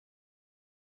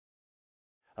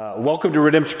Welcome to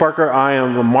Redemption Parker. I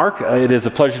am Mark. It is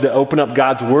a pleasure to open up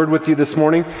God's Word with you this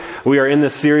morning. We are in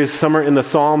this series, Summer in the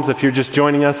Psalms. If you're just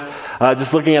joining us,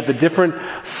 just looking at the different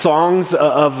songs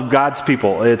of God's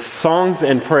people. It's songs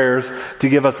and prayers to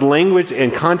give us language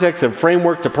and context and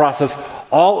framework to process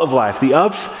all of life, the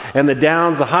ups and the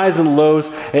downs, the highs and the lows.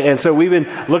 And so we've been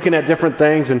looking at different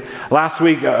things. And last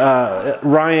week,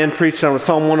 Ryan preached on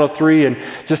Psalm 103 and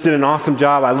just did an awesome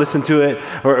job. I listened to it,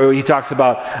 or he talks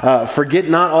about forget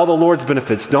not all the Lord's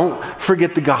benefits. Don't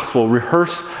forget the gospel.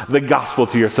 Rehearse the gospel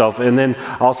to yourself. And then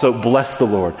also bless the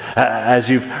Lord. As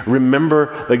you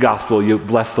remember the gospel, you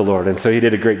bless the Lord. And so he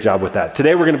did a great job with that.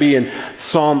 Today we're going to be in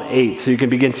Psalm 8. So you can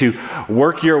begin to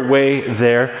work your way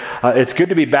there. It's good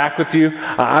to be back with you.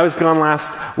 I was gone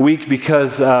last week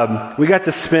because we got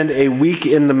to spend a week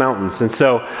in the mountains. And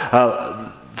so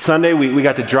Sunday we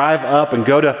got to drive up and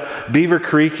go to Beaver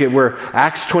Creek, where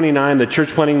Acts 29, the church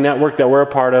planting network that we're a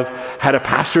part of, had a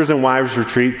pastors and wives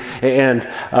retreat. And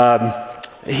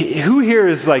who here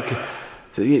is like...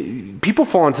 People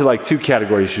fall into like two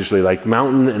categories usually, like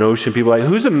mountain and ocean people. Like,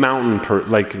 who's a mountain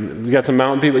like, you got some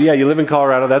mountain people? Yeah, you live in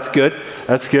Colorado. That's good.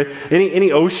 That's good.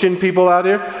 Any ocean people out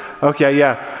here? Okay,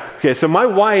 yeah. Okay, so my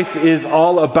wife is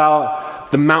all about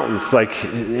the mountains. Like,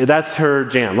 that's her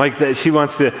jam. Like, she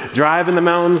wants to drive in the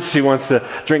mountains. She wants to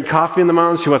drink coffee in the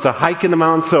mountains. She wants to hike in the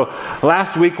mountains. So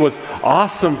last week was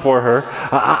awesome for her.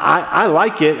 I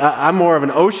like it. I'm more of an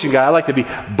ocean guy. I like to be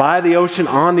by the ocean,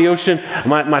 on the ocean.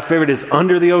 My favorite is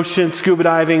under the ocean, scuba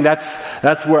diving.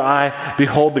 That's where I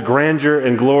behold the grandeur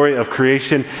and glory of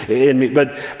creation in me.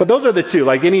 But those are the two.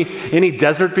 Like any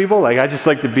desert people, like I just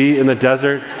like to be in the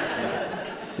desert.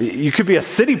 You could be a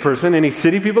city person. Any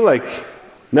city people? Like,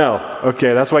 no.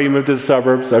 Okay, that's why you moved to the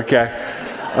suburbs. Okay.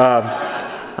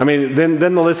 I mean, then the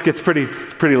list gets pretty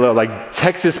low. Like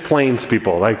Texas Plains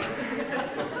people. Like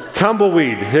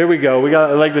tumbleweed. Here we go. We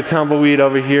got like the tumbleweed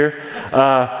over here.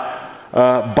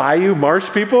 Bayou marsh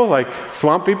people. Like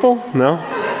swamp people. No.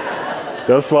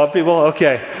 Those swamp people.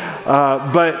 Okay.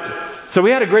 So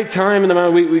we had a great time in the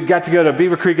mountain. We got to go to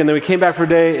Beaver Creek, and then we came back for a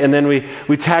day, and then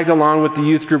we tagged along with the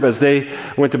youth group as they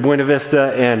went to Buena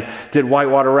Vista and did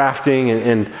whitewater rafting,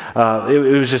 and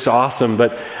it was just awesome.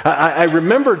 But I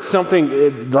remembered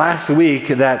something last week,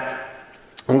 that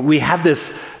we have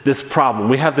this problem.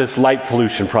 We have this light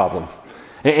pollution problem.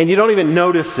 And you don't even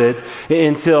notice it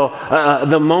until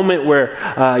the moment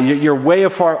where you're way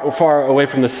far away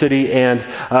from the city, and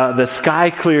the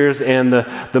sky clears, and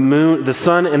the moon, the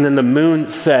sun, and then the moon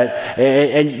set.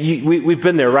 And we've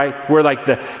been there, right? Where like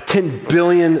the 10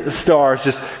 billion stars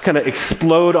just kind of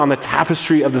explode on the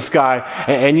tapestry of the sky,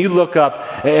 and you look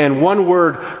up, and one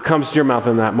word comes to your mouth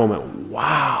in that moment: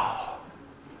 wow.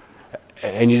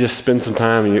 And you just spend some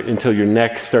time until your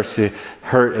neck starts to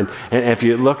hurt. And if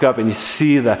you look up and you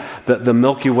see the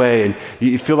Milky Way, and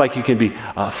you feel like you can be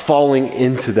falling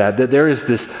into that there is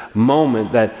this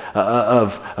moment that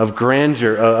of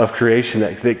grandeur of creation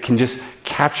that can just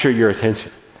capture your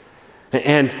attention.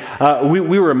 And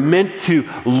we were meant to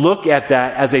look at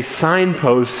that as a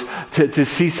signpost to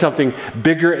see something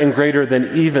bigger and greater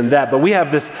than even that. But we have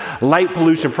this light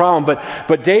pollution problem.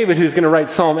 But David, who's going to write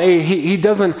Psalm 8, he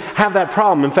doesn't have that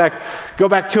problem. In fact, go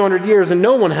back 200 years and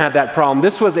no one had that problem.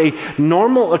 This was a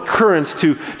normal occurrence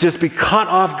to just be caught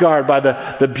off guard by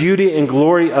the beauty and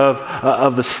glory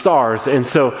of the stars. And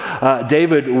so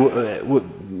David,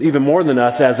 even more than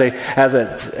us, as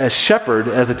a shepherd,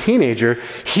 as a teenager,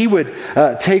 he would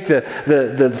take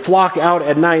the flock out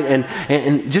at night,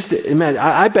 and just imagine,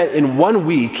 I bet in 1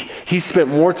 week he spent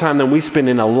more time than we spend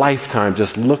in a lifetime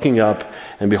just looking up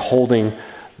and beholding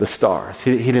the stars.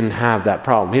 He didn't have that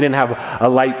problem. He didn't have a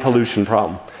light pollution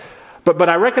problem. But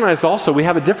I recognized also we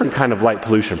have a different kind of light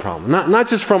pollution problem. Not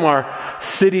just from our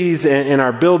cities and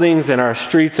our buildings and our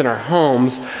streets and our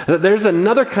homes. There's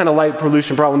another kind of light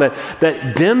pollution problem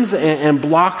that dims and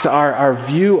blocks our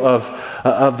view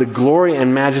of the glory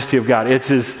and majesty of God.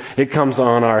 It comes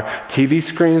on our TV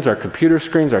screens, our computer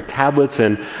screens, our tablets,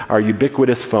 and our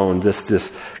ubiquitous phones.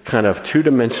 This kind of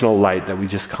two-dimensional light that we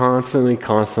just constantly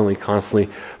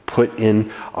put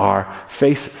in our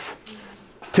faces.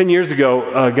 10 years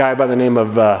ago, a guy by the name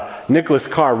of Nicholas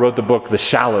Carr wrote the book The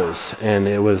Shallows, and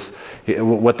it was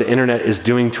what the internet is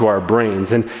doing to our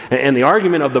brains. And the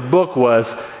argument of the book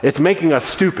was, it's making us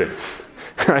stupid.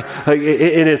 Right? Like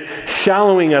it is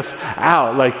shallowing us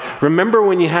out. Like, remember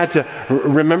when you had to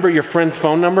remember your friends'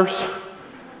 phone numbers?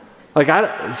 Like,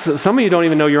 some of you don't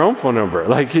even know your own phone number.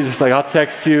 Like, you're just like, I'll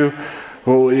text you,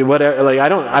 whatever. Like,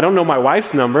 I don't know my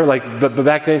wife's number. Like, but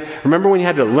back then, remember when you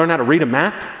had to learn how to read a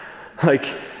map? Like,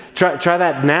 try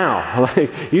that now.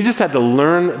 Like, you just had to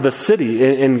learn the city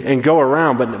and go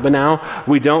around, but now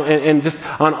we don't. And just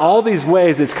on all these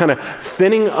ways, it's kind of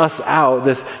thinning us out,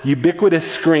 this ubiquitous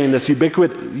screen, this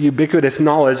ubiquitous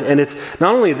knowledge. And it's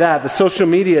not only that, the social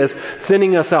media is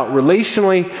thinning us out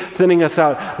relationally, thinning us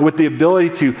out with the ability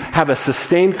to have a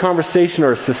sustained conversation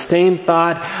or a sustained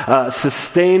thought,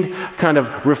 sustained kind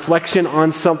of reflection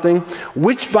on something,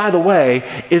 which, by the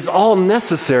way, is all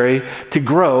necessary to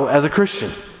grow as a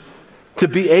Christian. To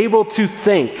be able to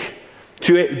think,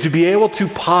 to be able to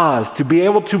pause, to be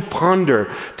able to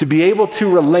ponder, to be able to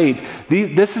relate.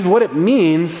 This is what it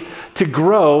means to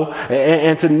grow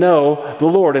and to know the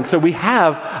Lord. And so we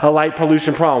have a light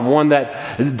pollution problem, one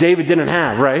that David didn't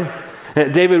have, right?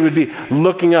 David would be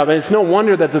looking up. And it's no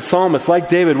wonder that the psalmist, like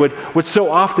David, would so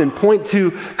often point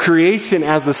to creation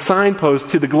as the signpost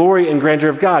to the glory and grandeur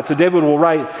of God. So David will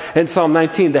write in Psalm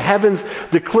 19, the heavens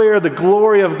declare the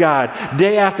glory of God.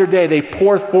 Day after day, they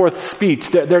pour forth speech.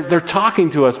 They're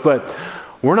talking to us, but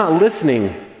we're not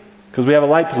listening because we have a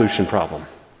light pollution problem.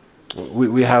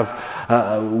 We've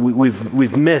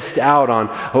missed out on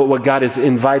what God is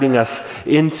inviting us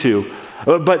into.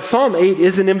 But Psalm 8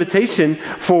 is an invitation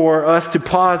for us to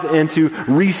pause and to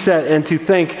reset and to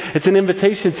think. It's an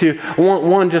invitation to,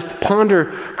 one, just ponder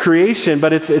creation,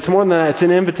 but it's more than that. It's an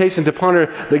invitation to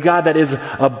ponder the God that is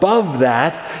above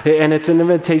that, and it's an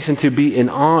invitation to be in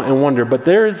awe and wonder. But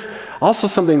there's also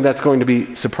something that's going to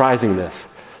be surprising this.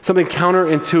 Something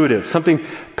counterintuitive, something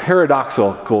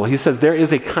paradoxical. He says there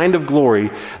is a kind of glory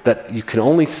that you can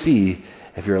only see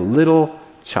if you're a little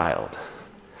child.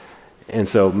 And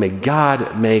so may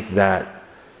God make that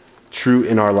true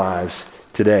in our lives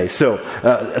today. So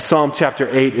Psalm chapter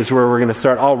 8 is where we're going to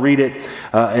start. I'll read it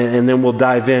and then we'll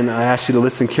dive in. I ask you to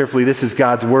listen carefully. This is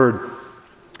God's word.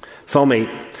 Psalm 8.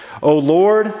 O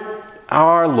Lord,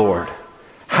 our Lord,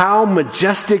 how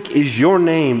majestic is your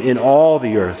name in all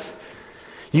the earth.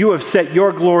 You have set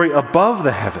your glory above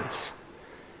the heavens.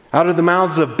 Out of the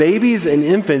mouths of babies and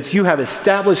infants, you have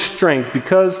established strength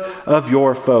because of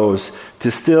your foes,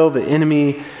 to still the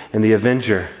enemy and the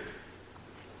avenger.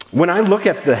 When I look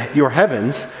at your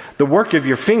heavens, the work of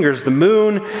your fingers, the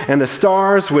moon and the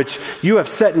stars which you have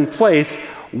set in place,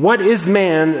 what is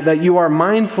man that you are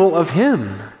mindful of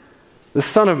him? The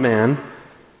Son of Man,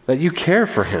 that you care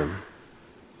for him.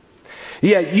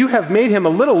 Yet you have made him a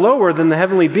little lower than the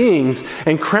heavenly beings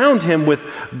and crowned him with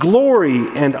glory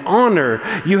and honor.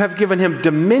 You have given him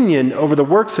dominion over the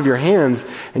works of your hands,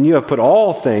 and you have put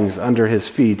all things under his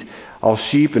feet, all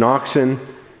sheep and oxen,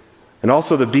 and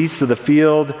also the beasts of the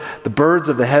field, the birds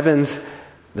of the heavens,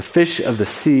 the fish of the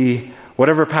sea,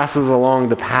 whatever passes along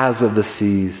the paths of the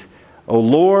seas. O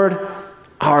Lord,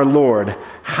 our Lord,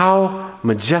 how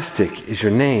majestic is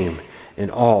your name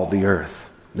in all the earth.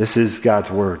 This is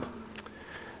God's word.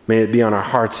 May it be on our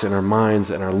hearts and our minds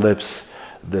and our lips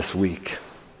this week.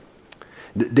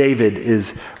 David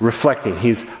is reflecting.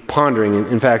 He's pondering.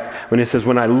 In fact, when he says,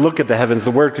 when I look at the heavens,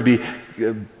 the word could be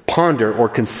ponder or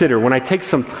consider. When I take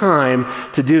some time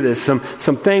to do this, some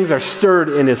things are stirred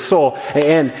in his soul.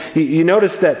 And you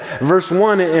notice that verse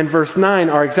 1 and verse 9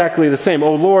 are exactly the same.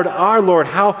 O Lord, our Lord,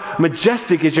 how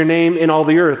majestic is your name in all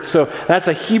the earth. So that's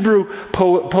a Hebrew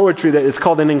poetry that is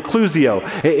called an inclusio.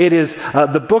 It is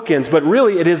the bookends, but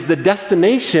really it is the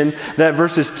destination that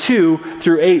verses 2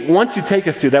 through 8 want to take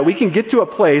us to, that we can get to a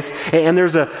place, and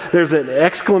there's an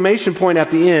exclamation point at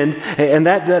the end, and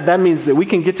that means that we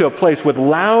can get to a place with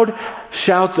loud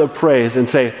shouts of praise and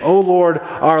say, O Lord,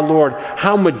 our Lord,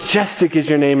 how majestic is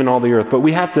your name in all the earth. But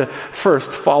we have to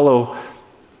first follow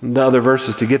the other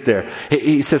verses to get there.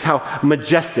 He says how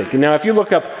majestic. And now if you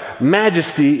look up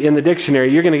majesty in the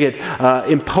dictionary, you're going to get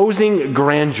imposing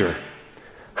grandeur.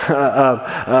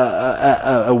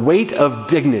 A weight of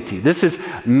dignity. This is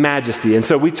majesty. And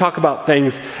so we talk about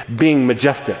things being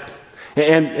majestic.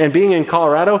 And being in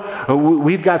Colorado,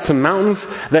 we've got some mountains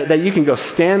that you can go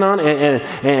stand on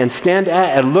and stand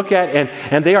at and look at,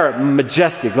 and they are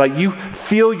majestic. Like you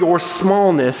feel your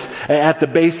smallness at the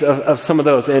base of some of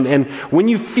those. And when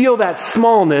you feel that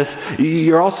smallness,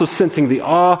 you're also sensing the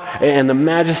awe and the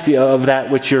majesty of that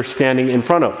which you're standing in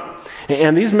front of.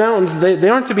 And these mountains, they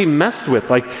aren't to be messed with.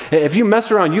 Like, if you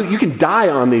mess around, you can die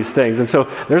on these things. And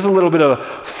so there's a little bit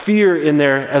of fear in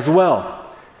there as well.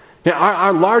 Now,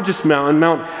 our largest mountain,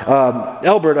 Mount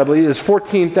Elbert, I believe, is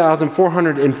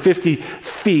 14,450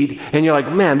 feet. And you're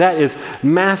like, man, that is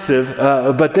massive.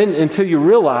 But then until you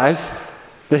realize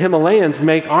the Himalayas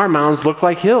make our mountains look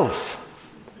like hills.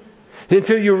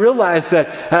 Until you realize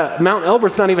that Mount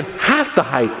Elbert's not even half the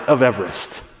height of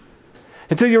Everest.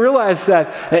 Until you realize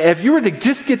that if you were to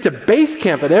just get to base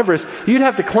camp at Everest, you'd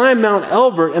have to climb Mount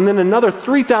Elbert and then another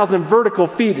 3,000 vertical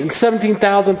feet and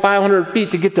 17,500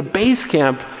 feet to get to base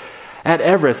camp at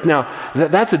Everest. Now,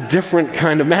 that's a different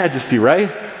kind of majesty,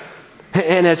 right?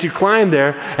 And as you climb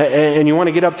there and you want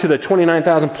to get up to the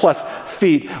 29,000 plus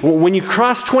feet, when you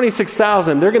cross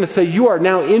 26,000, they're going to say you are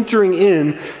now entering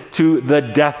into the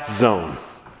death zone.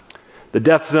 The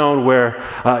death zone where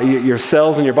your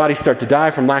cells in your body start to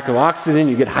die from lack of oxygen.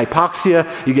 You get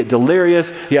hypoxia, you get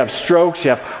delirious, you have strokes, you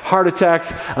have heart attacks,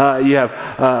 you have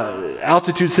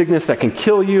altitude sickness that can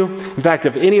kill you. In fact,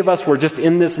 if any of us were just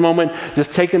in this moment,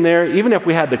 just taken there, even if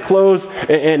we had the clothes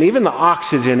and even the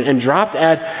oxygen and dropped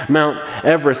at Mount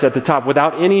Everest at the top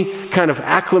without any kind of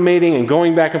acclimating and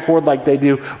going back and forth like they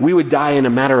do, we would die in a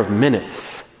matter of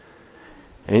minutes.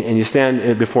 And you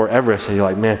stand before Everest and you're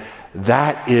like, man,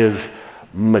 that is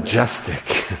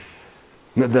majestic.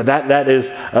 That is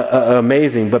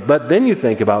amazing. But then you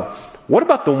think about, what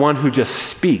about the one who just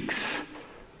speaks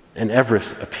and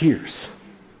Everest appears?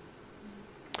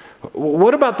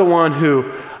 What about the one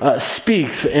who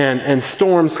speaks and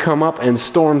storms come up and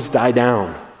storms die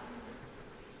down?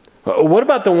 What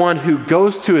about the one who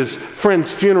goes to his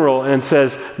friend's funeral and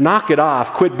says, knock it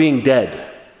off, quit being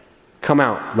dead. Come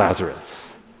out, Lazarus.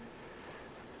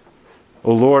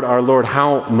 O Lord, our Lord,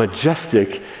 how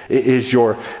majestic is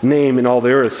your name in all the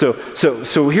earth.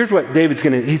 So here's what David's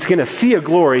he's going to see a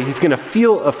glory, he's going to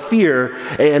feel a fear,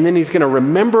 and then he's going to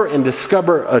remember and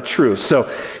discover a truth.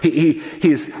 So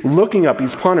he's looking up,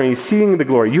 he's pondering, he's seeing the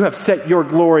glory. You have set your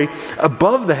glory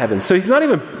above the heavens. So he's not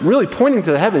even really pointing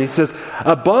to the heaven. He says,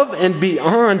 above and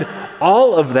beyond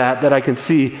all of that I can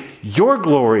see, your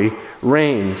glory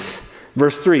reigns.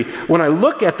 Verse 3, when I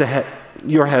look at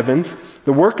your heavens,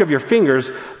 the work of your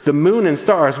fingers, the moon and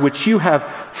stars, which you have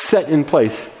set in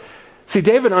place. See,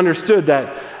 David understood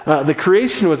that the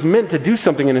creation was meant to do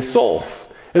something in his soul.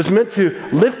 It was meant to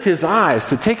lift his eyes,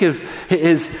 to take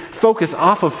his focus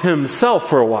off of himself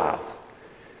for a while.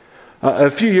 A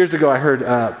few years ago, I heard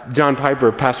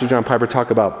Pastor John Piper,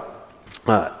 talk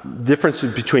about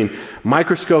differences between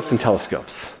microscopes and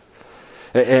telescopes.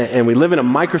 And we live in a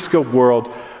microscope world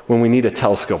when we need a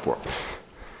telescope world.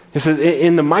 He says,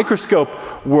 in the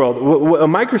microscope world, a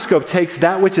microscope takes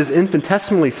that which is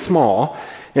infinitesimally small,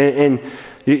 and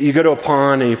you go to a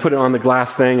pond and you put it on the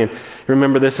glass thing, and you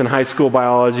remember this in high school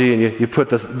biology, and you put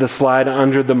the slide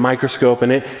under the microscope,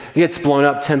 and it gets blown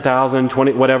up 10,000,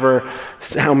 20, whatever,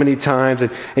 how many times,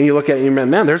 and you look at it and you remember,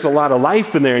 man, there's a lot of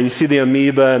life in there, and you see the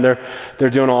amoeba, and they're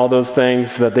doing all those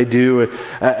things that they do,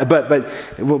 but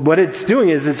what it's doing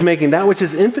is it's making that which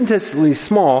is infinitesimally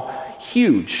small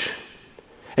huge.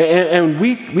 And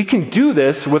we can do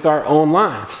this with our own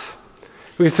lives.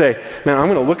 We can say, man, I'm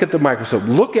going to look at the microscope.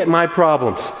 Look at my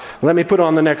problems. Let me put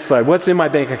on the next slide. What's in my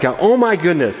bank account? Oh my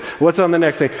goodness. What's on the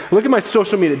next thing? Look at my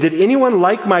social media. Did anyone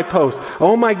like my post?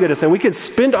 Oh my goodness. And we can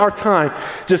spend our time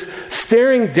just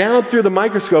staring down through the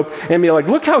microscope and be like,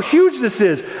 look how huge this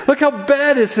is. Look how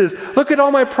bad this is. Look at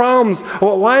all my problems.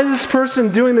 Well, why is this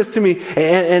person doing this to me?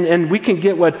 And we can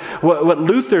get what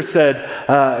Luther said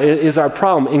is our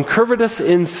problem. Incurvatus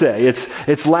in se.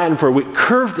 It's Latin for we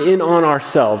curved in on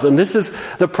ourselves. And this is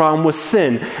the problem with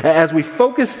sin. As we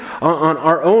focus on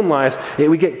our own lives,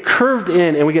 we get curved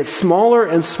in and we get smaller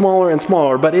and smaller and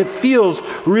smaller, but it feels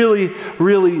really,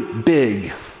 really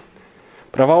big.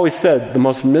 But I've always said the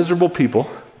most miserable people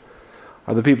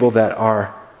are the people that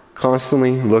are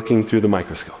constantly looking through the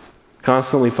microscope,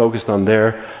 constantly focused on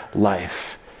their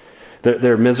life.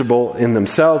 They're miserable in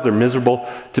themselves. They're miserable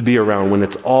to be around when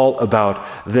it's all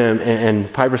about them.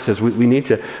 And Piper says we need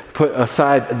to put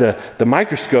aside the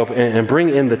microscope and bring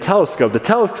in the telescope. The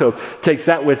telescope takes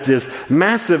that which is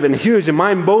massive and huge and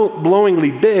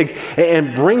mind-blowingly big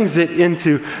and brings it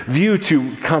into view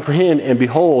to comprehend and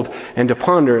behold and to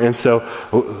ponder. And so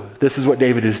this is what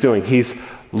David is doing. He's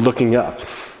looking up.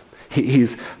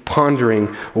 He's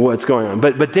pondering what's going on.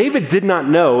 But David did not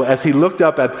know, as he looked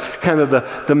up at kind of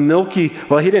the Milky,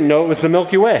 well, he didn't know it was the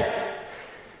Milky Way.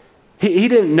 He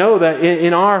didn't know that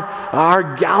in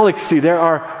our galaxy there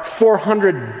are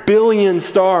 400 billion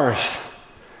stars.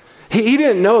 He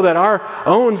didn't know that our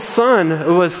own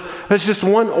sun was just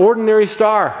one ordinary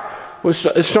star.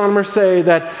 Astronomers say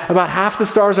that about half the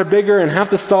stars are bigger and half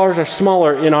the stars are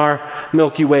smaller in our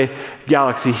Milky Way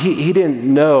galaxy. He didn't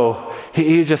know.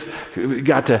 He just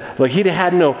got to, he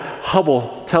had no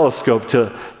Hubble telescope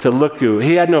to look through.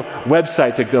 He had no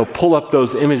website to go pull up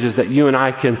those images that you and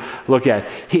I can look at.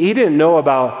 He didn't know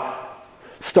about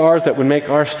stars that would make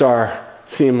our star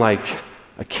seem like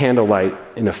a candlelight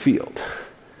in a field.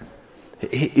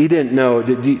 He didn't know.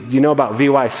 Do you know about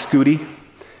V.Y. Scuti?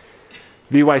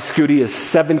 VY Scooty is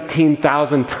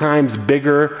 17,000 times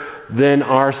bigger than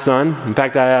our sun. In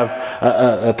fact, I have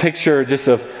a picture just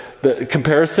of the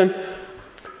comparison.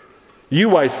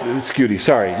 UY Scooty.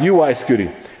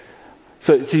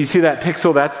 So you see that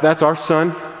pixel? That's our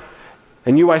sun.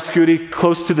 And UY Scooty,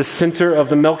 close to the center of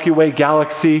the Milky Way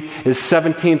galaxy, is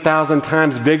 17,000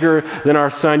 times bigger than our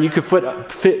sun. You could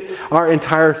fit our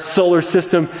entire solar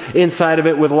system inside of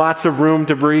it with lots of room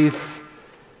to breathe.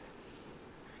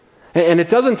 And it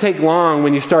doesn't take long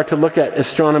when you start to look at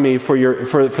astronomy for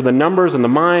the numbers and the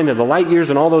mind and the light years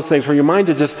and all those things, for your mind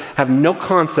to just have no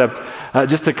concept,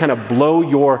 just to kind of blow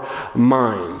your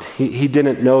mind. He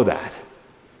didn't know that.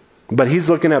 But he's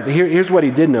looking up. Here's what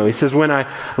he did know. He says, when I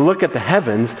look at the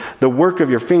heavens, the work of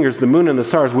your fingers, the moon and the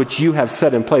stars, which you have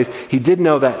set in place, he did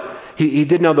know that. He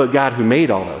did know the God who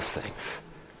made all those things.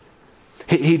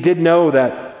 He did know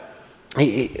that,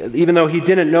 even though he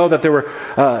didn't know that there were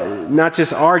not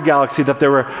just our galaxy, that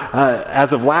there were,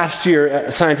 as of last year,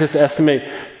 scientists estimate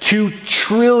 2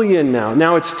 trillion now.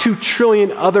 Now it's 2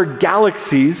 trillion other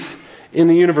galaxies in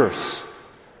the universe,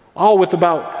 all with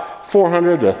about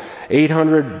 400 to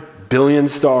 800 billion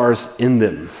stars in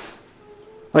them.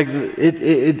 Like, it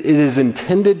is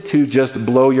intended to just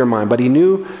blow your mind. But he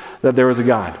knew that there was a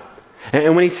God.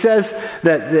 And when he says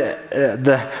that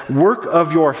the work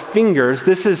of your fingers,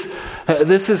 this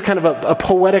is kind of a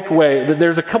poetic way.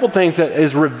 There's a couple things that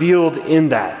is revealed in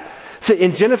that. So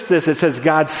in Genesis, it says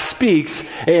God speaks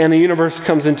and the universe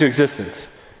comes into existence.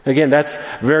 Again, that's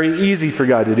very easy for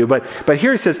God to do. But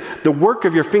here he says, the work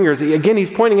of your fingers. Again,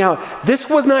 he's pointing out, this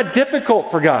was not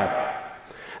difficult for God.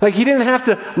 Like, he didn't have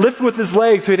to lift with his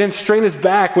legs, so he didn't strain his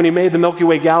back when he made the Milky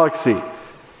Way galaxy.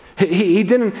 He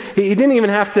didn't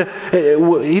even have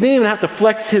to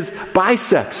flex his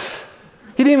biceps.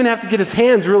 He didn't even have to get his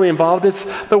hands really involved. It's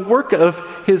the work of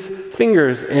his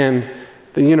fingers, and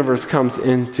the universe comes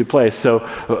into place. So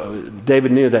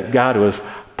David knew that God was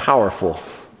powerful.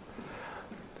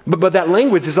 But that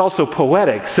language is also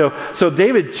poetic. So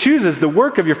David chooses the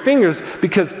work of your fingers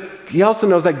because he also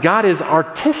knows that God is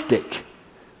artistic.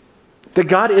 That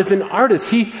God is an artist.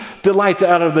 He delights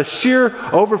out of the sheer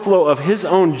overflow of his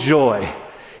own joy.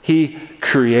 He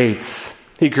creates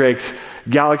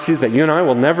galaxies that you and I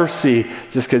will never see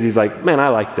just because he's like, man, I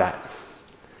like that.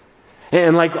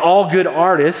 And like all good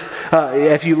artists,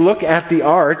 if you look at the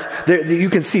art, you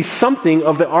can see something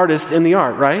of the artist in the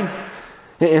art, right?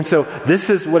 And so this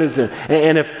is what is it.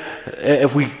 And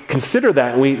if we consider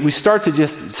that, and we start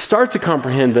to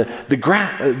comprehend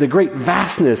the great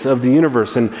vastness of the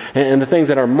universe and the things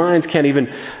that our minds can't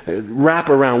even wrap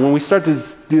around. When we start to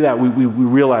do that, we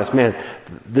realize, man,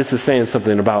 this is saying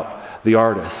something about the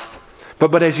artist.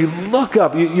 But as you look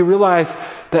up, you realize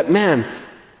that, man,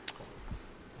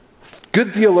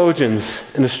 good theologians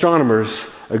and astronomers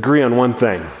agree on one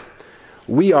thing.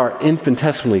 We are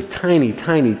infinitesimally tiny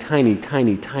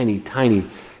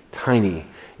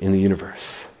in the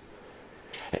universe.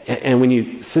 And when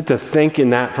you sit to think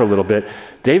in that for a little bit,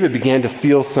 David began to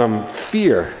feel some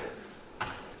fear.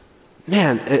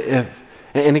 Man,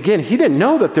 and again, he didn't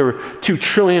know that there were 2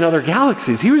 trillion other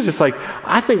galaxies. He was just like,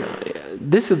 I think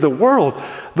this is the world.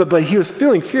 But he was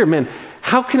feeling fear. Man,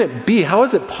 how can it be? How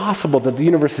is it possible that the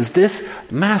universe is this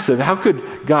massive? How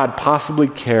could God possibly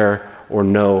care or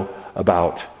know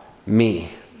about me?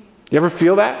 You ever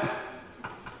feel that?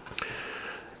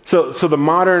 So the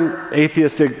modern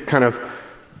atheistic kind of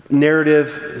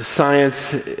narrative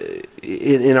science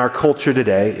in our culture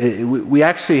today, we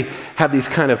actually have these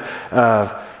kind of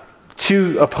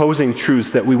 2 opposing truths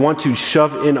that we want to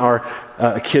shove in our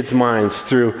kids' minds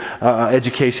through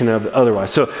education and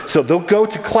otherwise. So they'll go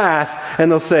to class and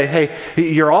they'll say, hey,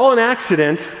 you're all an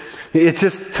accident. It's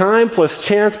just time plus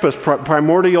chance plus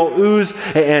primordial ooze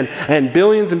and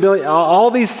billions and billions,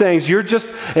 all these things. You're just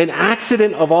an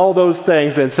accident of all those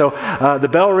things. And so the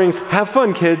bell rings, have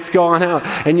fun, kids, go on out.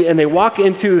 And they walk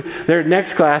into their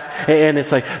next class, and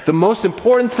it's like, the most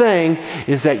important thing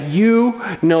is that you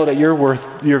know that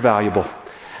you're valuable.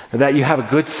 That you have a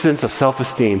good sense of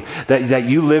self-esteem. That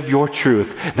you live your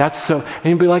truth. That's so, and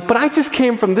you'd be like, but I just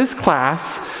came from this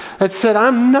class that said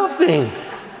I'm nothing.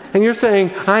 And you're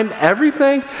saying, I'm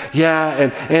everything? Yeah,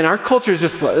 and our culture is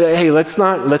just, hey, let's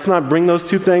not bring those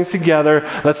 2 things together.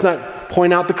 Let's not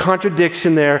point out the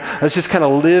contradiction there. Let's just kind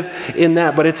of live in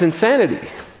that. But it's insanity.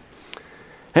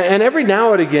 And every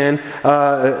now and again,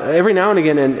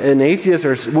 an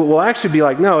atheist will actually be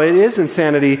like, no, it is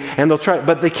insanity, and they'll try,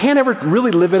 but they can't ever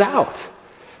really live it out.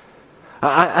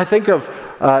 I think of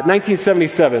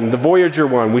 1977, the Voyager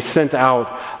 1. We sent out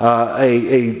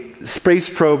a space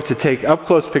probe to take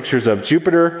up-close pictures of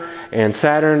Jupiter and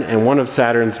Saturn and one of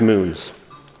Saturn's moons.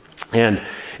 And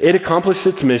it accomplished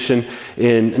its mission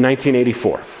in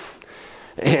 1984.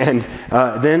 And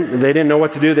then they didn't know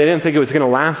what to do. They didn't think it was going to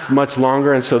last much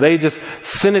longer. And so they just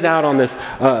sent it out on this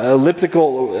elliptical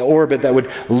orbit that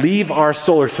would leave our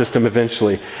solar system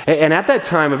eventually. And at that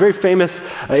time, a very famous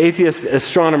atheist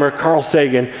astronomer, Carl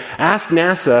Sagan, asked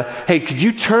NASA, hey, could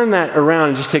you turn that around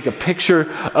and just take a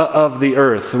picture of the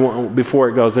Earth before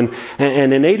it goes? And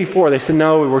in 84, they said,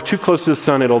 no, we're too close to the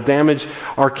sun. It'll damage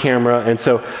our camera. And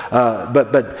so,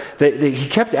 he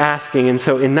kept asking. And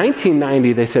so in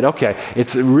 1990, they said, okay,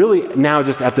 it's really now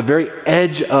just at the very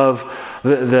edge of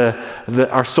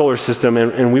our solar system,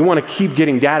 and we want to keep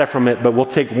getting data from it, but we'll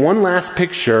take one last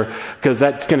picture because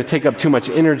that's going to take up too much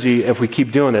energy if we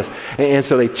keep doing this. And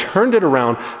so they turned it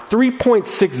around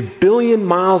 3.6 billion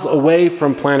miles away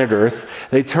from planet Earth.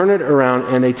 They turn it around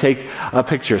and they take a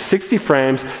picture, 60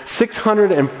 frames,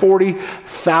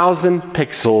 640,000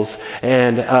 pixels,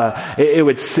 and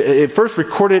it first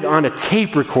recorded on a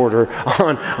tape recorder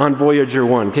on Voyager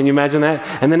 1. Can you imagine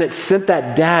that? And then it sent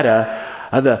that data,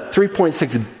 the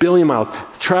 3.6 billion miles,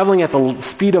 traveling at the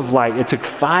speed of light. It took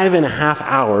 5.5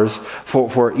 hours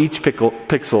for each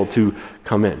pixel to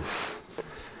come in.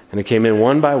 And it came in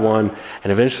one by one,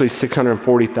 and eventually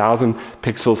 640,000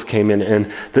 pixels came in.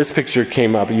 And this picture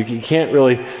came up. You can't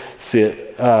really see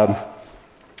it.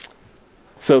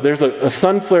 So there's a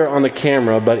sun flare on the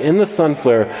camera, but in the sun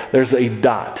flare, there's a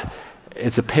dot.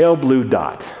 It's a pale blue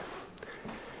dot.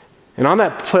 And on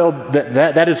that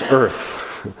that is Earth.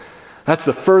 That's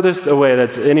the furthest away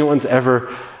that anyone's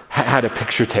ever had a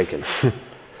picture taken.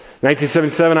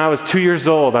 1977, I was 2 years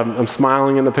old. I'm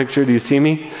smiling in the picture. Do you see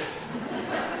me?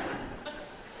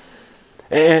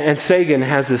 And Sagan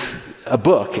has a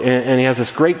book, and he has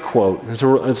this great quote. It's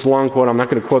a long quote. I'm not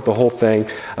going to quote the whole thing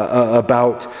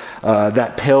about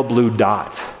that pale blue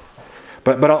dot.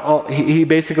 But he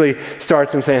basically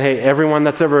starts in saying, hey, everyone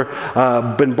that's ever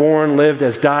been born, lived,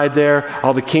 has died there,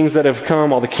 all the kings that have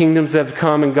come, all the kingdoms that have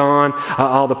come and gone,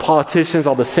 all the politicians,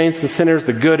 all the saints and sinners,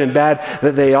 the good and bad,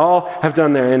 that they all have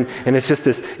done there. And it's just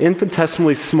this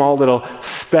infinitesimally small little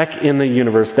speck in the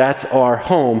universe. That's our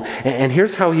home. And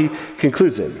here's how he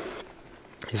concludes it.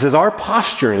 He says, our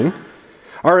posturing,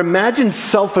 our imagined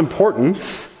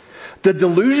self-importance, the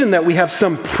delusion that we have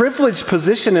some privileged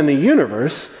position in the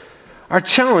universe, are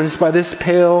challenged by this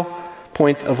pale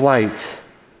point of light.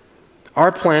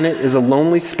 Our planet is a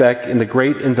lonely speck in the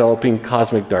great enveloping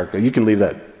cosmic darkness. You can leave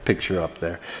that picture up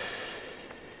there.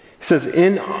 He says,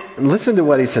 listen to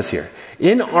what he says here.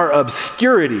 In our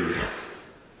obscurity,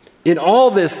 in all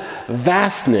this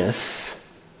vastness,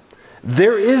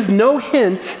 there is no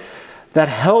hint that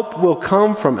help will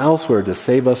come from elsewhere to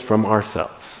save us from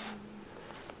ourselves.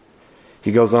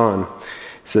 He goes on.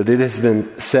 So it has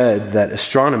been said that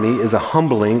astronomy is a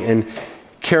humbling and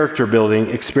character-building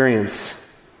experience.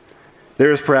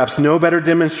 There is perhaps no better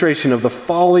demonstration of the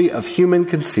folly of human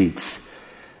conceits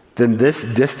than this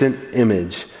distant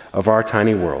image of our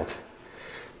tiny world.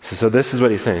 So this is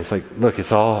what he's saying. It's like, look,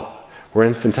 we're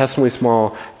infinitesimally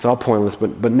small, it's all pointless,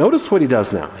 but notice what he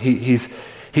does now. He's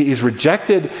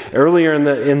rejected, earlier in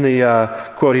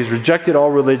the quote, he's rejected all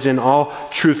religion, all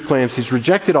truth claims. He's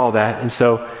rejected all that. And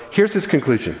so here's his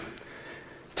conclusion.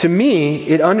 To me,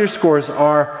 it underscores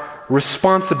our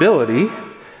responsibility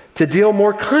to deal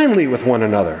more kindly with one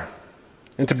another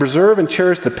and to preserve and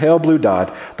cherish the pale blue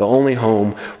dot, the only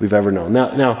home we've ever known.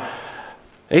 Now,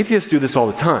 atheists do this all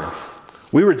the time.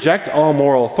 We reject all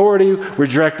moral authority,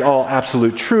 reject all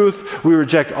absolute truth, we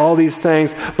reject all these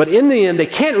things, but in the end, they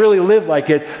can't really live like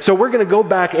it, so we're going to go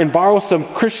back and borrow some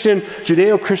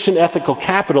Judeo-Christian ethical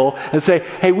capital and say,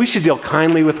 hey, we should deal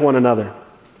kindly with one another.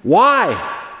 Why?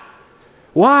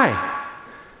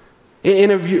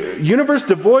 In a universe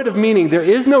devoid of meaning, there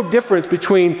is no difference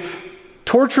between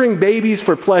torturing babies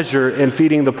for pleasure and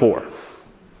feeding the poor.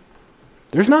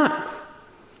 There's not.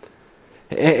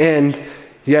 And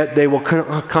yet they will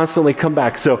constantly come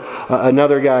back. So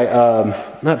another guy,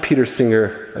 not Peter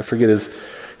Singer, I forget he's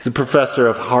a professor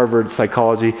of Harvard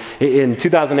psychology. In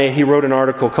 2008, he wrote an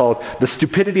article called The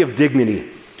Stupidity of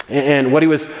Dignity. And what he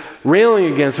was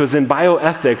railing against was in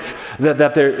bioethics,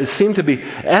 that it seemed to be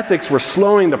ethics were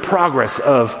slowing the progress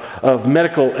of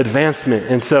medical advancement.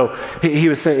 And so he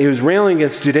was railing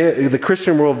against the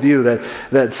Christian worldview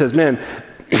that says, man,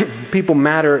 people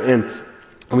matter and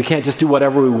we can't just do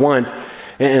whatever we want.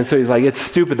 And so he's like, it's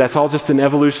stupid. That's all just an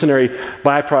evolutionary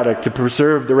byproduct to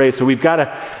preserve the race. So we've got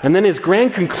to... And then his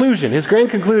grand conclusion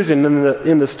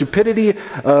in the stupidity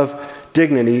of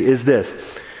dignity is this.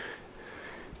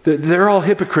 They're all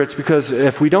hypocrites because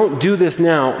if we don't do this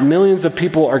now, millions of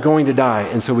people are going to die.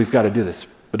 And so we've got to do this.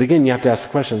 But again, you have to ask the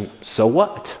question, so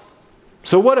what?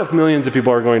 So what if millions of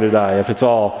people are going to die if it's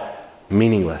all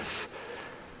meaningless?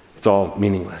 It's all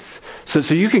meaningless. So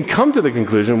you can come to the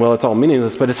conclusion, well, it's all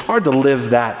meaningless, but it's hard to live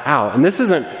that out. And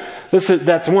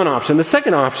that's one option. The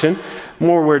second option,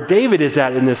 more where David is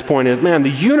at in this point, is, man, the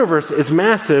universe is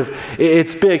massive.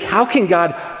 It's big. How can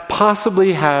God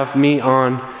possibly have me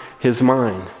on his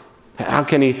mind? How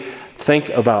can he think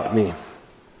about me?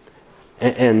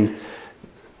 And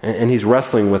he's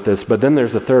wrestling with this. But then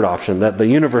there's a third option, that the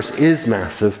universe is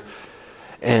massive,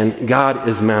 and God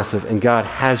is massive, and God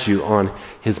has you on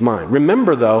his mind.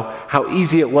 Remember, though, how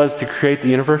easy it was to create the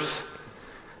universe?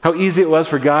 How easy it was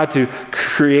for God to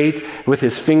create with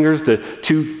his fingers the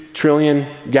 2 trillion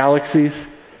galaxies?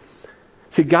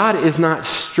 See, God is not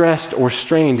stressed or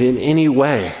strained in any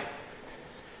way.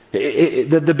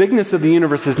 The bigness of the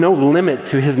universe is no limit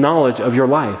to his knowledge of your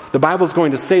life. The Bible is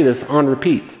going to say this on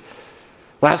repeat.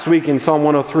 Last week in Psalm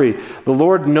 103, the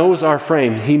Lord knows our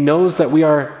frame. He knows that we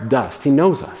are dust. He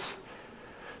knows us.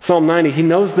 Psalm 90, he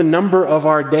knows the number of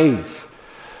our days.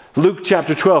 Luke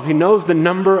chapter 12, he knows the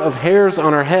number of hairs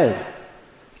on our head.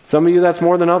 Some of you, that's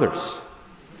more than others.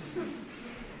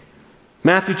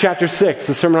 Matthew chapter 6,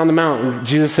 the Sermon on the Mount,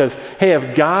 Jesus says, hey,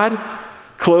 if God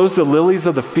clothes the lilies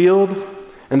of the field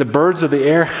and the birds of the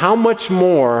air, how much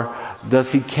more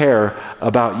does he care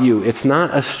about you? It's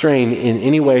not a strain in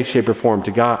any way, shape, or form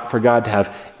for God to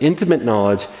have intimate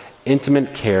knowledge,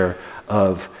 intimate care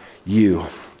of you.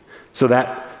 So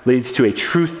that leads to a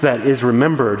truth that is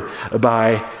remembered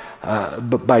by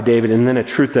David, and then a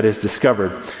truth that is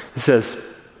discovered. It says,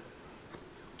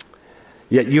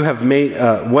 yet you have made,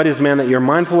 what is man that you're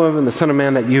mindful of, and the son of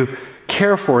man that you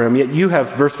care for him? Yet you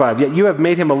have, verse 5, yet you have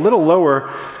made him a little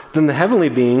lower than the heavenly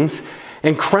beings,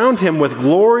 and crowned him with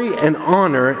glory and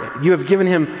honor. You have given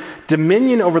him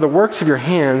dominion over the works of your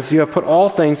hands. You have put all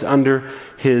things under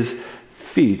his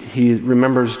feet. He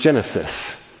remembers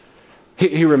Genesis.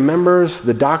 He remembers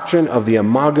the doctrine of the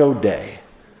Imago Dei.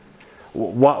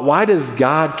 Why does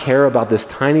God care about this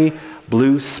tiny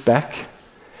blue speck?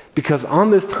 Because on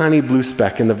this tiny blue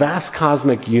speck in the vast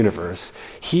cosmic universe,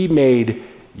 he made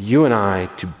you and I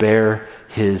to bear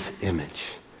his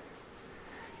image.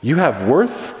 You have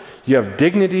worth, you have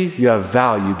dignity, you have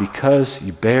value because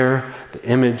you bear the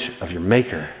image of your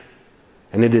Maker.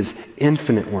 And it is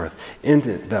infinite worth,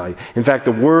 infinite value. In fact,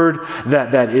 the words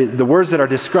that are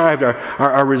described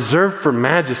are reserved for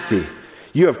majesty.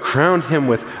 You have crowned him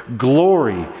with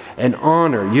glory and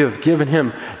honor. You have given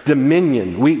him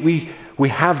dominion. We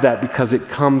have that because it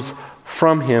comes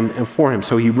from him and for him.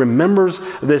 So he remembers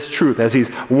this truth as he's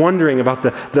wondering about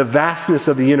the vastness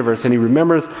of the universe, and he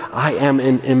remembers, I am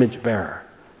an image bearer.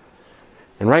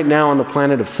 And right now on the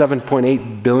planet of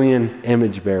 7.8 billion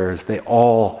image bearers, they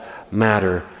all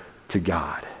matter to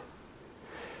God.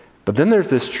 But then there's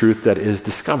this truth that is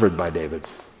discovered by David,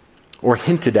 or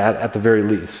hinted at the very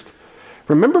least.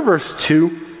 Remember verse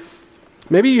 2?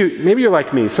 Maybe you're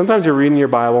like me. Sometimes you're reading your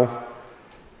Bible,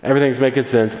 everything's making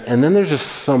sense, and then there's just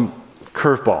some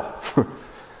curveball. And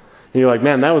you're like,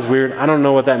 man, that was weird. I don't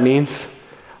know what that means.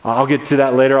 I'll get to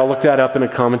that later. I'll look that up in a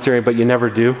commentary, but you never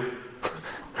do.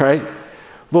 Right?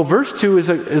 Well, verse 2 is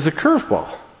a curveball.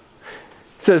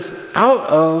 It says, out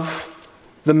of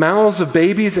the mouths of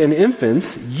babies and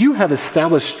infants, you have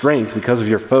established strength because of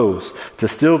your foes to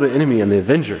still the enemy and the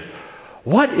avenger.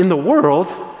 What in the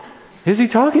world is he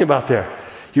talking about there?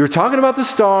 You were talking about the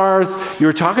stars. You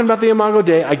were talking about the Imago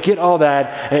Dei. I get all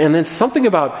that. And then something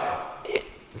about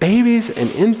babies and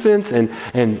infants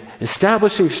and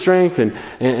establishing strength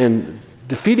and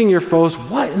defeating your foes.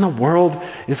 What in the world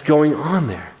is going on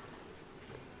there?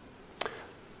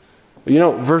 You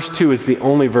know, verse 2 is the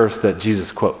only verse that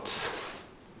Jesus quotes.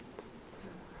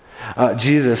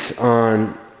 Jesus,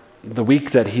 on the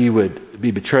week that he would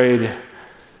be betrayed,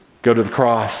 go to the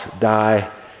cross, die,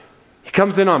 he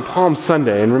comes in on Palm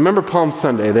Sunday. And remember Palm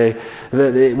Sunday,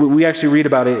 we actually read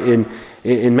about it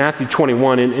in Matthew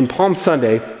 21. In Palm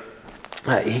Sunday,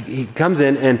 he comes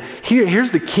in, and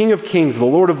here's the King of Kings, the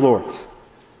Lord of Lords.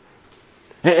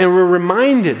 And we're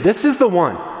reminded, this is the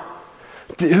one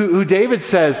who David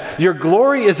says, your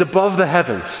glory is above the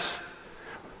heavens.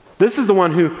 This is the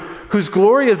one whose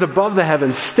glory is above the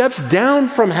heavens, steps down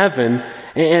from heaven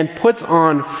and puts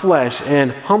on flesh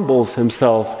and humbles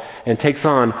himself and takes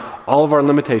on all of our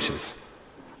limitations,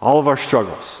 all of our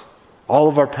struggles, all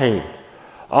of our pain,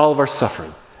 all of our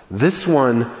suffering. This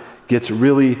one gets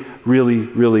really, really,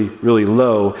 really, really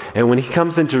low. And when he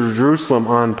comes into Jerusalem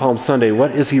on Palm Sunday,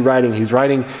 what is he riding? He's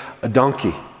riding a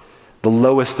donkey, the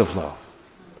lowest of low.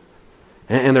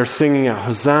 And they're singing out,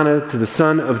 Hosanna to the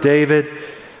Son of David.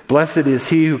 Blessed is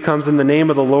he who comes in the name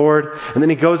of the Lord. And then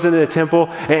he goes into the temple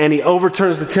and he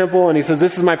overturns the temple and he says,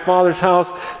 this is my Father's house.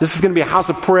 This is going to be a house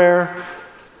of prayer.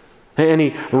 And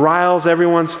he riles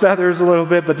everyone's feathers a little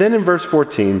bit. But then in verse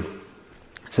 14,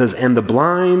 it says, and the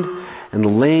blind and the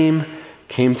lame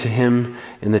came to him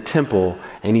in the temple,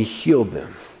 and he healed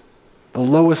them. The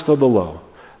lowest of the low,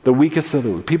 the weakest of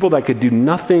the weak, people that could do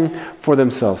nothing for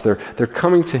themselves. They're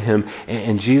coming to him,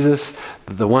 and Jesus,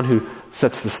 the one who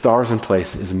sets the stars in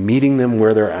place, is meeting them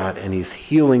where they're at, and he's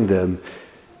healing them.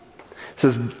 It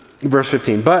says, verse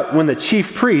 15, but when the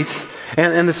chief priests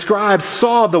and the scribes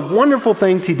saw the wonderful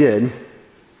things he did,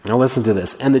 now listen to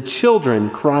this, and the children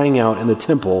crying out in the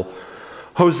temple,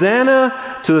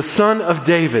 Hosanna to the Son of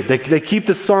David. They keep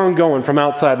the song going from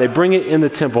outside. They bring it in the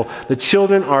temple. The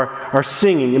children are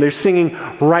singing, and they're singing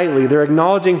rightly. They're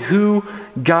acknowledging who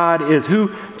God is,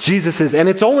 who Jesus is. And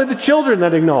it's only the children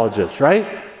that acknowledge this,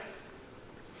 right?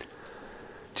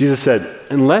 Jesus said,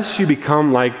 unless you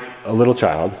become like a little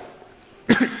child,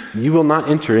 you will not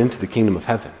enter into the kingdom of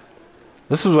heaven.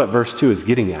 This is what verse 2 is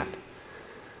getting at.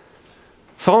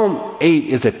 Psalm 8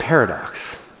 is a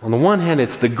paradox. On the one hand,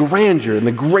 it's the grandeur and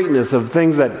the greatness of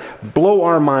things that blow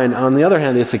our mind. On the other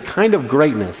hand, it's a kind of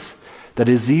greatness that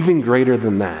is even greater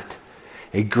than that.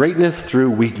 A greatness through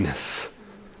weakness.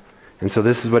 And so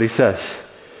this is what he says.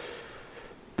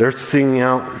 They're singing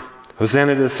out,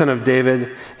 Hosanna to the Son of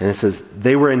David. And it says,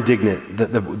 they were indignant.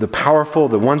 The powerful,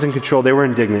 the ones in control, they were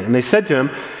indignant. And they said to him,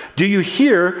 do you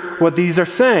hear what these are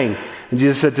saying? And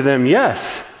Jesus said to them,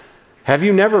 yes. Have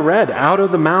you never read, out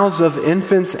of the mouths of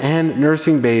infants and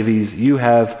nursing babies, you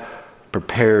have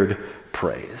prepared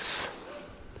praise?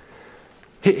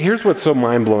 Here's what's so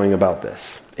mind-blowing about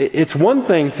this. It's one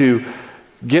thing to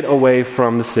get away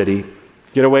from the city,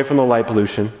 get away from the light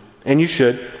pollution, and you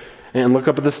should, and look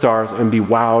up at the stars and be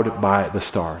wowed by the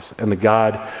stars and the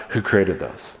God who created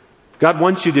those. God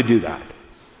wants you to do that.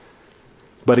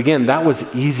 But again, that was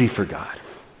easy for God.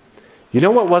 You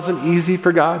know what wasn't easy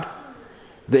for God?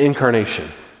 The incarnation.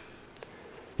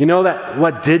 You know that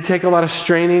what did take a lot of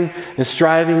straining and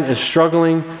striving and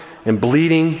struggling and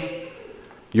bleeding?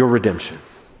 Your redemption.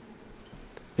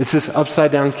 It's this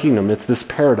upside down kingdom. It's this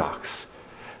paradox.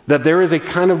 That there is a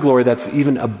kind of glory that's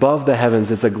even above the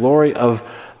heavens. It's a glory of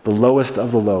the lowest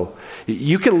of the low.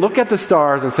 You can look at the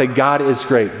stars and say God is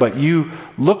great, but you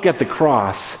look at the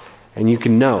cross and you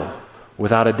can know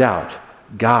without a doubt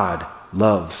God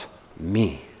loves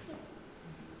me.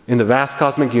 In the vast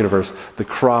cosmic universe, the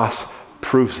cross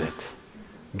proves it.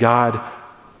 God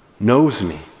knows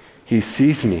me. He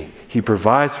sees me. He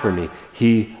provides for me.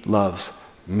 He loves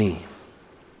me.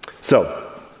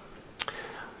 So,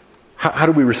 how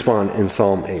do we respond in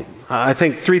Psalm 8? I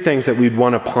think three things that we'd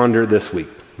want to ponder this week,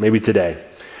 maybe today.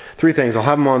 Three things. I'll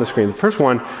have them on the screen. The first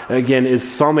one, again,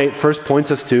 is Psalm 8 first points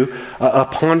us to a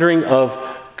pondering of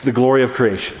the glory of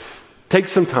creation. Take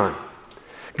some time.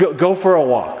 Go for a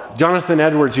walk. Jonathan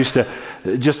Edwards used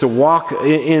to walk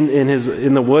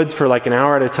in the woods for like an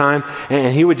hour at a time,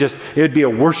 and it would be a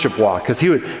worship walk because he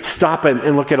would stop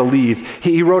and look at a leaf.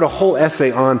 He wrote a whole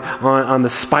essay on the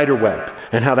spider web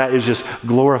and how that is just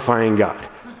glorifying God.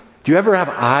 Do you ever have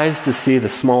eyes to see the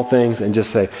small things and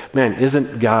just say, man,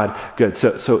 isn't God good?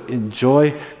 So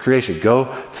enjoy creation.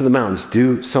 Go to the mountains.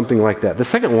 Do something like that. The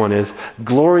second one is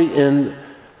glory in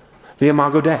the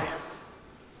Imago Dei.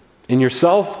 In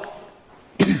yourself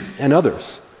and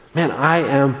others. Man, I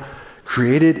am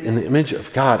created in the image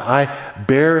of God. I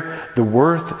bear the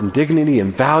worth and dignity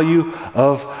and value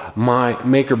of my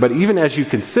Maker. But even as you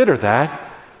consider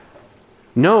that,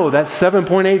 know that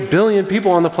 7.8 billion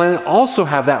people on the planet also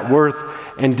have that worth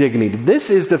and dignity. This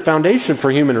is the foundation for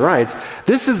human rights.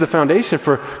 This is the foundation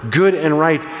for good and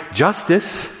right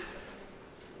justice.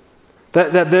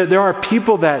 That there are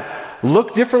people that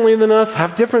look differently than us,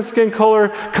 have different skin color,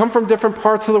 come from different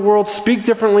parts of the world, speak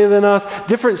differently than us,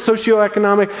 different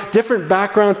socioeconomic, different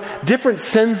backgrounds, different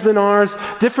sins than ours,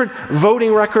 different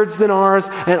voting records than ours,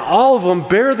 and all of them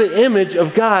bear the image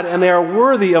of God, and they are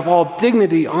worthy of all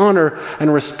dignity, honor,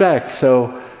 and respect.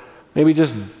 So maybe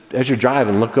just as you're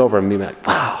driving, look over and be like,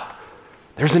 wow,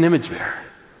 there's an image bearer.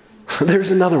 There's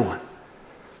another one.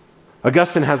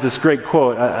 Augustine has this great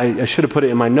quote. I should have put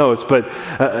it in my notes, but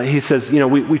he says,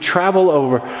 we travel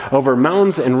over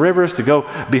mountains and rivers to go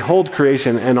behold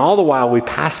creation, and all the while we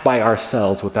pass by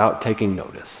ourselves without taking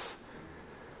notice.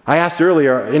 I asked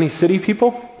earlier, any city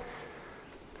people?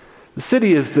 The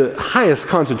city is the highest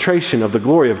concentration of the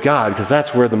glory of God because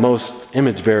that's where the most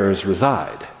image bearers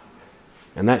reside.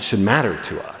 And that should matter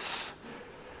to us.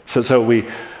 So we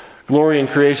glory in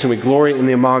creation, we glory in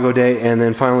the Imago Dei, and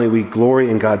then finally we glory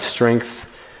in God's strength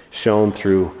shown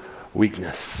through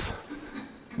weakness.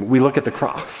 We look at the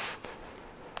cross.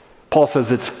 Paul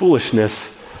says it's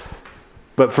foolishness,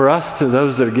 but for us, to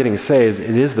those that are getting saved,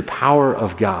 it is the power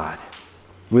of God.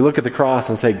 We look at the cross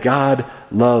and say, God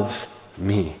loves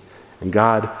me, and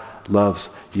God loves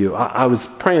you. I was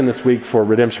praying this week for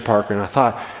Redemption Park, and I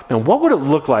thought, man, what would it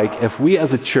look like if we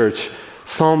as a church,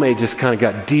 Psalm 8 just kind of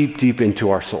got deep into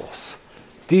our souls?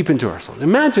 Deep into our souls.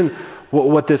 Imagine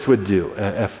what this would do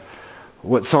if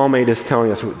what Psalm 8 is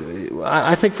telling us.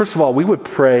 I think, first of all, we would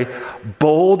pray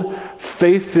bold,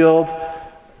 faith-filled,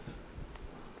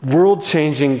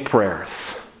 world-changing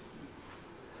prayers.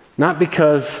 Not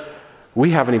because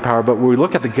we have any power, but we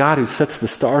look at the God who sets the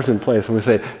stars in place and we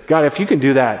say, God, if you can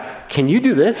do that, can you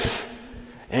do this?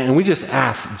 And we just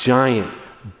ask giant,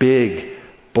 big,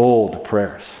 bold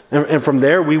prayers. And from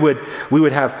there, we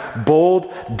would have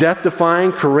bold,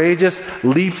 death-defying, courageous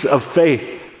leaps of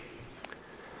faith.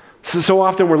 So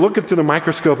often we're looking through the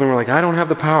microscope and we're like, I don't have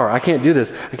the power. I can't do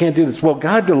this. I can't do this. Well,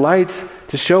 God delights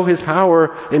to show his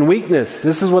power in weakness.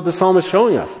 This is what the psalm is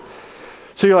showing us.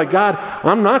 So you're like, God,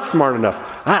 I'm not smart enough.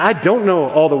 I don't know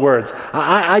all the words.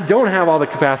 I don't have all the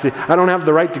capacity. I don't have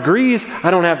the right degrees. I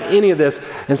don't have any of this.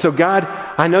 And so God,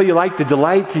 I know you like to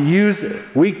delight to use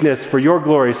weakness for your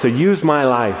glory. So use my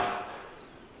life.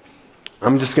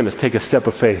 I'm just going to take a step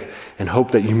of faith and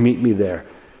hope that you meet me there.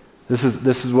 This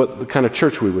is what the kind of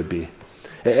church we would be.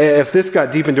 If this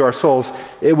got deep into our souls,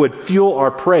 it would fuel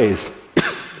our praise.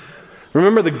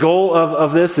 Remember, the goal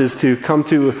of this is to come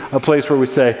to a place where we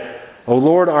say, oh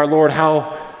Lord, our Lord,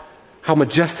 how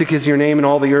majestic is your name in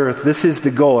all the earth. This is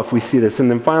the goal if we see this.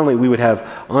 And then finally, we would have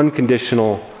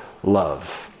unconditional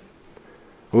love.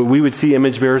 We would see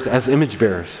image bearers as image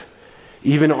bearers.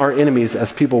 Even our enemies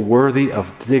as people worthy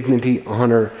of dignity,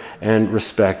 honor, and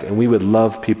respect. And we would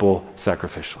love people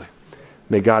sacrificially.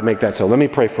 May God make that so. Let me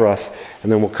pray for us,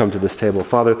 and then we'll come to this table.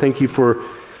 Father, thank you for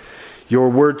your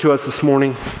word to us this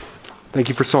morning. Thank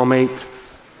you for Psalm 8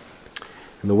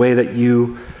 and the way that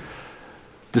you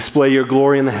display your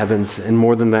glory in the heavens, and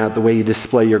more than that, the way you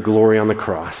display your glory on the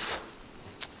cross.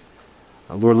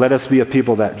 Lord, let us be a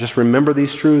people that just remember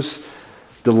these truths,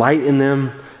 delight in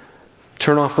them,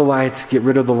 turn off the lights, get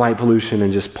rid of the light pollution,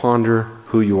 and just ponder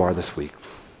who you are this week.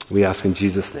 We ask in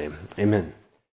Jesus' name. Amen.